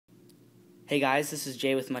Hey guys, this is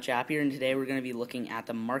Jay with Muchappier, and today we're going to be looking at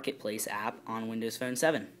the Marketplace app on Windows Phone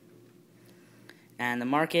 7. And the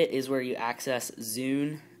Market is where you access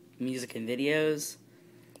Zune, music and videos,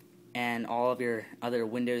 and all of your other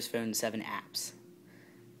Windows Phone 7 apps.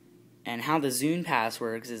 And how the Zune Pass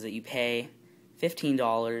works is that you pay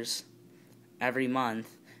 $15 every month,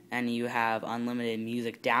 and you have unlimited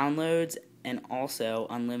music downloads and also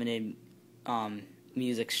unlimited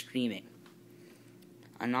music streaming.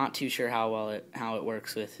 I'm not too sure how it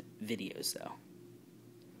works with videos though.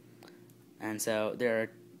 And so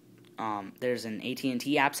there's an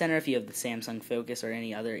AT&T App Center if you have the Samsung Focus or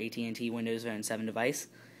any other AT&T Windows Phone 7 device.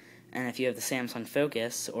 And if you have the Samsung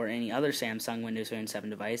Focus or any other Samsung Windows Phone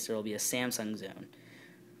 7 device, there will be a Samsung Zone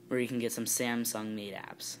where you can get some Samsung-made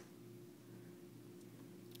apps.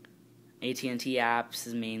 AT&T apps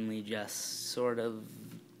is mainly just sort of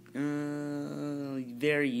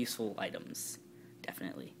very useful items.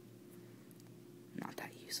 Definitely. Not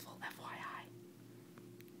that useful, FYI.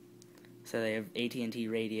 So they have AT&T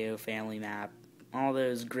Radio, Family Map, all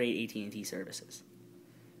those great AT&T services.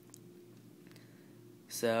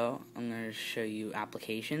 So I'm going to show you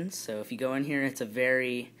applications. So if you go in here, it's a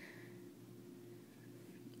very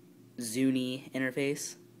Zune-y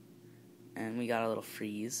interface. And we got a little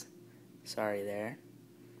freeze. Sorry there.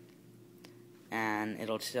 And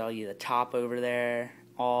it'll tell you the top over there.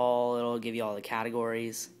 It'll give you all the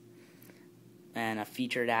categories and a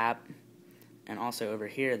featured app, and also over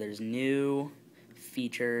here there's new,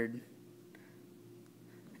 featured,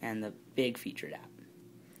 and the big featured app.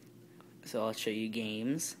 So I'll show you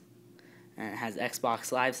games, and it has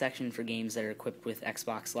Xbox Live section for games that are equipped with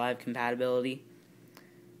Xbox Live compatibility.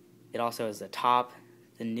 It also has the top,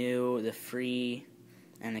 the new, the free,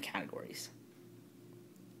 and the categories.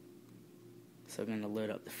 So I'm going to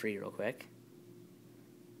load up the free real quick.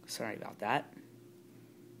 Sorry about that.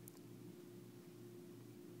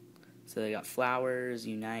 So they got Flowers,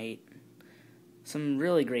 Unite, some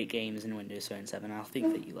really great games in Windows Phone 7. I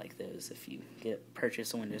think that you like those if you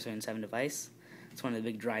purchase a Windows Phone 7 device. It's one of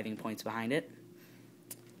the big driving points behind it.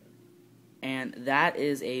 And that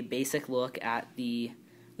is a basic look at the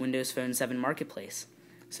Windows Phone 7 Marketplace.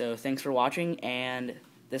 So thanks for watching, and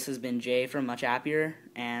this has been Jay from Muchappier,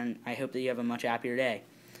 and I hope that you have a much happier day.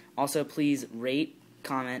 Also, please rate,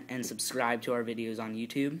 comment, and subscribe to our videos on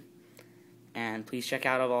YouTube. And please check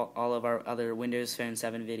out all of our other Windows Phone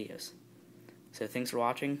 7 videos. So thanks for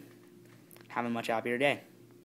watching. Have a much happier day.